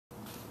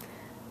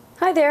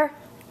Hi there,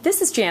 this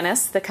is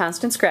Janice, the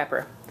Constant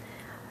Scrapper.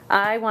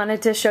 I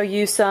wanted to show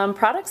you some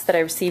products that I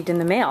received in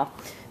the mail.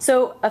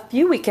 So a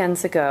few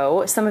weekends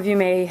ago, some of you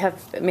may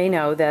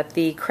know that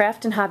the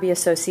Craft and Hobby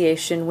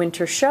Association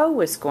Winter Show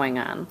was going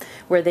on,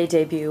 where they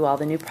debut all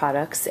the new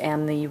products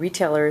and the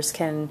retailers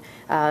can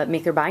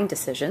make their buying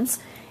decisions.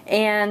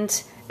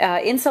 And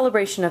in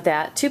celebration of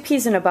that,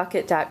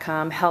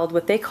 2peasinabucket.com held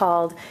what they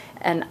called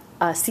a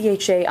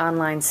CHA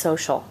online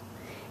social.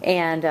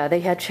 And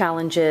they had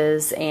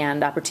challenges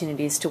and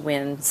opportunities to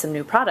win some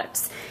new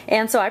products.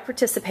 And so I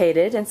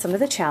participated in some of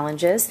the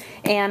challenges,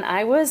 and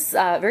I was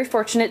very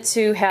fortunate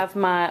to have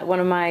one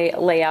of my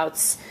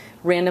layouts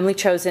randomly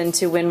chosen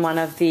to win one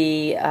of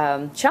the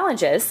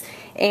challenges.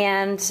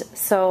 And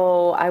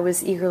so I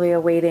was eagerly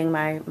awaiting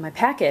my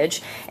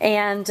package.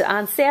 And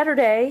on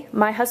Saturday,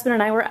 my husband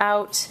and I were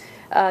out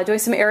doing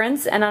some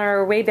errands, and on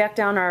our way back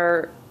down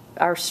our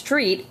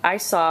street, I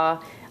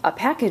saw a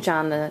package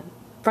on the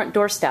front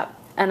doorstep.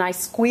 And I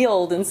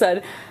squealed and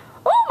said,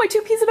 "Oh, my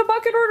 2 peas in a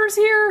bucket order's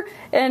here."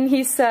 And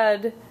he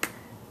said,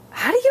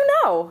 "How do you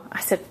know?" I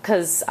said,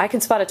 "Because I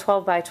can spot a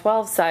 12 by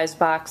 12 size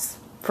box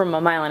from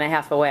 1.5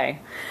 miles away."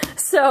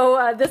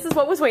 So this is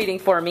what was waiting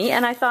for me,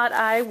 and I thought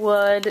I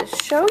would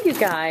show you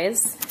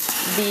guys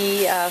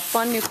the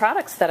fun new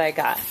products that I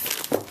got.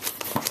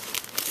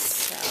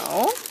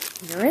 So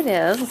here it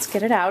is. Let's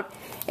get it out.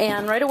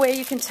 And right away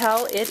you can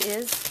tell it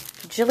is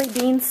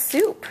Jillibean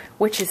soup,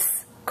 which is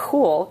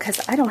cool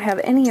because I don't have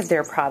any of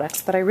their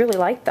products, but I really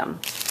like them.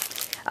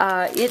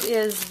 It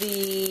is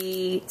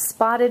the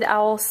Spotted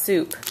Owl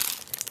soup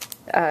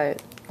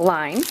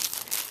line,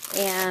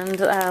 and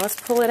let's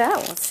pull it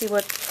out. Let's see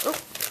what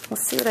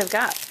I've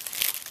got.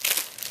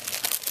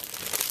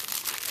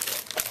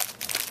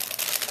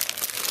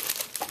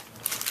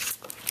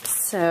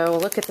 So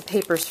look at the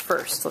papers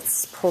first.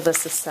 Let's pull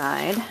this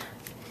aside,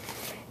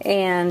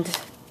 and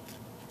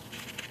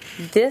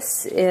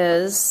this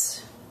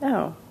is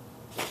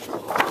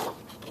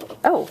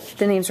Oh,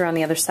 the names are on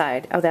the other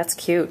side. Oh, that's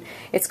cute.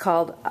 It's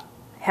called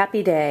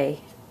Happy Day.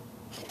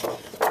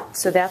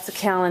 So that's a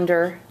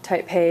calendar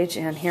type page,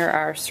 and here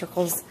are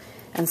circles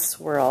and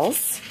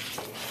swirls.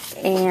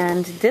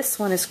 And this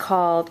one is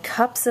called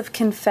Cups of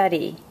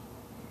Confetti.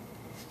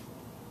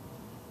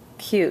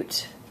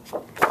 Cute.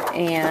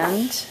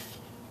 And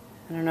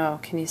I don't know,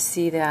 can you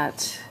see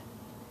that?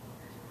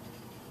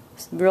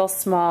 Real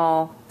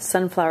small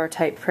sunflower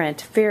type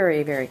print.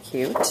 Very, very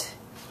cute.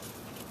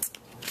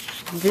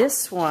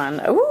 This one,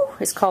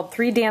 is called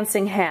 3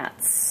 Dancing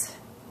Hats.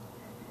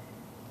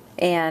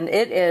 And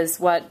it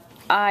is what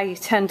I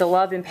tend to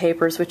love in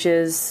papers, which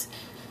is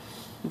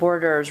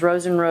borders,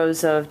 rows and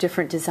rows of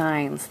different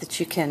designs that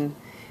you can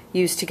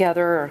use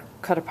together or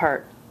cut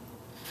apart.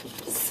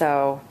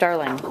 So,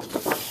 darling.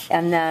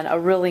 And then a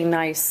really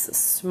nice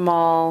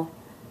small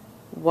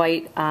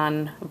white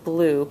on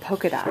blue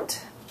polka dot.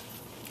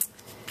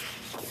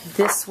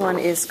 This one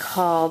is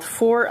called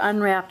 4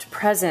 Unwrapped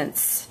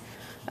Presents.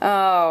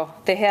 Oh,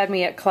 they had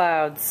me at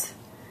clouds.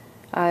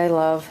 I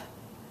love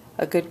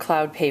a good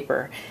cloud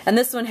paper. And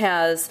this one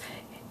has,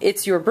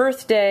 it's your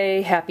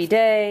birthday, happy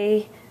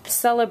day,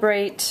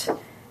 celebrate,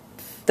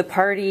 the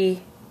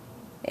party,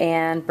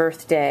 and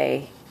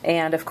birthday.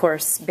 And of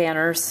course,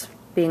 banners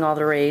being all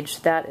the rage.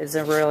 That is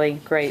a really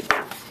great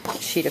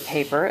sheet of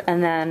paper.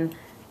 And then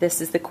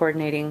this is the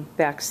coordinating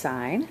back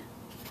side.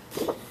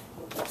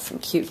 Some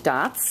cute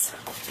dots.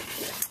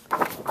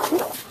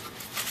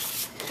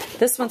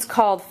 This one's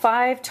called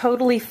 5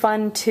 Totally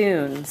Fun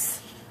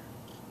Tunes.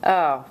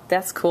 Oh,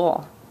 that's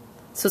cool.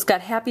 So it's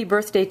got Happy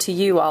Birthday to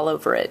You all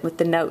over it with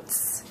the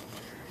notes.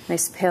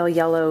 Nice pale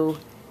yellow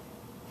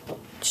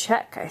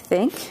check, I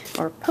think,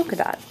 or polka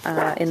dot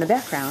in the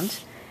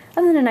background.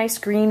 And then a nice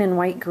green and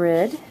white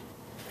grid.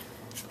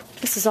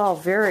 This is all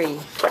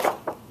very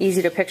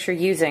easy to picture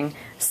using.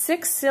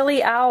 6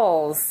 Silly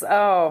Owls.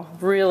 Oh,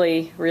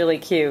 really, really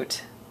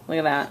cute. Look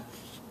at that.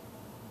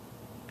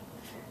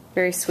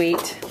 Very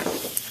sweet.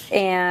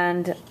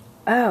 And,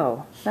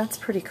 oh, that's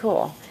pretty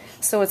cool.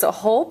 So it's a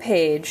whole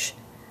page,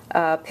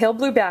 pale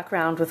blue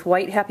background with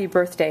white happy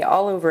birthday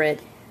all over it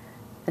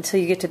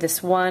until you get to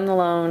this one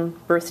lone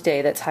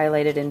birthday that's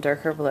highlighted in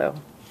darker blue.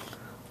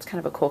 It's kind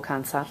of a cool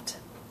concept.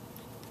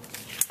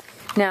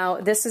 Now,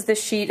 this is the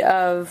sheet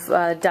of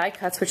die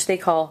cuts, which they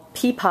call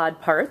Peapod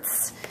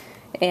parts.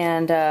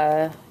 And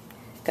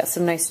got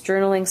some nice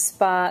journaling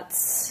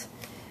spots,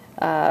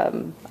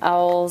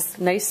 owls,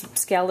 nice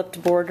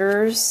scalloped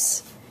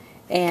borders,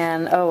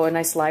 and oh, a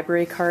nice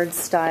library card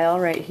style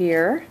right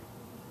here.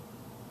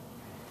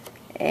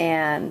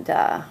 And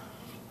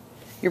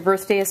your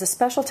birthday is a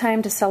special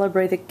time to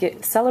celebrate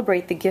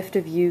the gift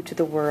of you to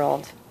the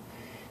world.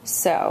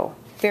 So,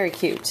 very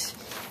cute.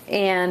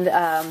 And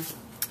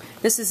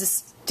this is a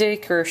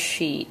sticker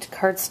sheet,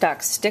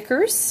 cardstock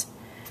stickers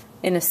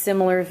in a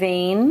similar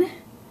vein.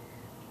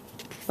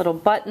 Little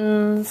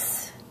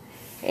buttons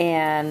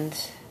and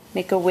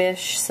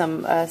Make-A-Wish,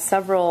 some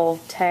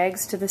several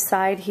tags to the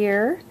side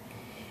here.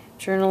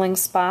 Journaling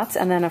spots,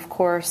 and then of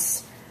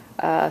course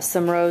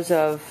some rows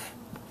of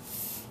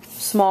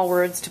small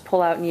words to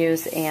pull out and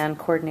use, and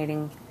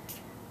coordinating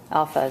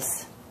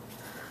alphas.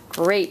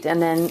 Great.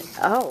 And then,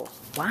 oh,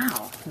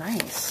 wow,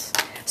 nice.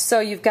 So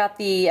you've got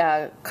the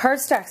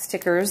cardstock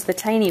stickers, the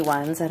tiny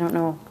ones. I don't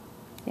know.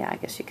 Yeah, I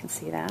guess you can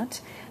see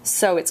that.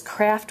 So it's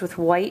craft with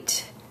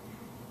white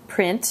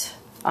print.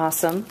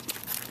 Awesome.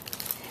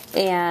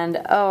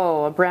 And,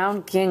 oh, a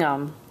brown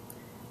gingham.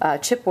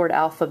 Chipboard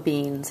alpha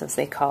beans, as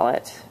they call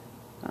it.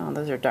 Oh,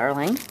 those are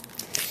darling.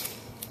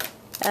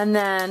 And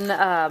then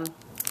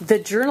the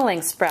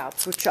journaling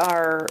sprouts, which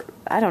are,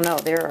 I don't know,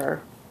 there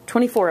are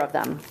 24 of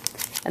them.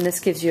 And this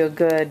gives you a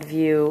good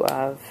view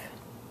of,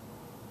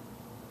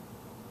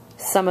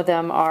 some of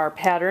them are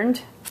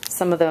patterned,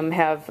 some of them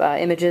have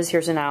images,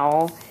 here's an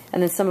owl,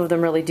 and then some of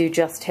them really do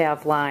just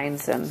have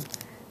lines and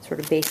sort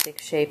of basic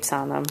shapes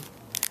on them.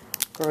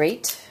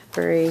 Great,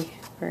 very,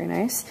 very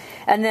nice.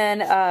 And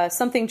then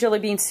something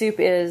Jillibean Soup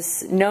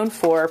is known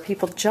for,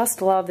 people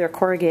just love their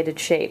corrugated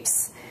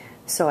shapes,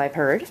 so I've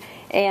heard.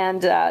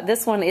 And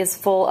this one is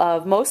full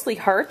of mostly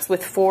hearts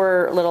with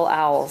 4 little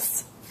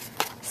owls.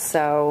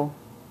 So,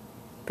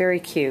 very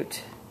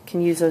cute.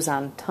 Can use those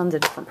on tons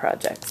of different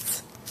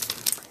projects.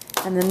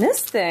 And then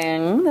this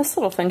thing, this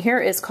little thing here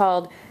is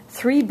called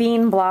 3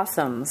 Bean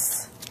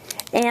Blossoms.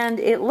 And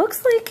it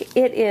looks like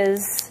it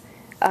is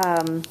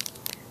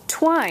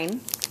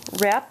twine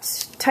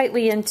wrapped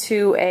tightly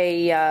into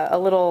a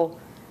little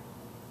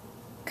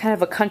kind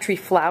of a country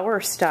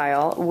flower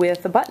style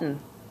with a button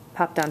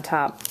popped on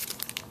top,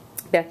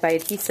 backed by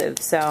adhesive.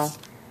 So,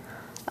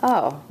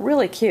 oh,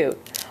 really cute.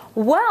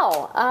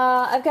 Well,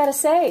 I've got to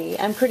say,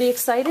 I'm pretty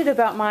excited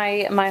about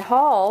my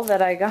haul that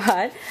I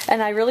got,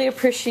 and I really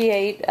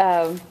appreciate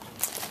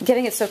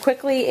getting it so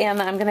quickly,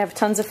 and I'm going to have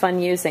tons of fun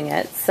using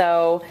it.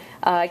 So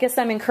I guess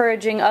I'm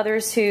encouraging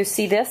others who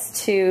see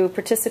this to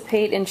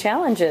participate in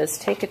challenges.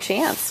 Take a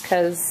chance,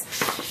 because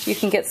you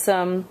can get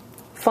some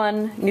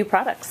fun new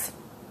products.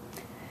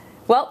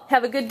 Well,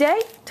 have a good day.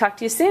 Talk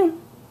to you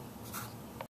soon.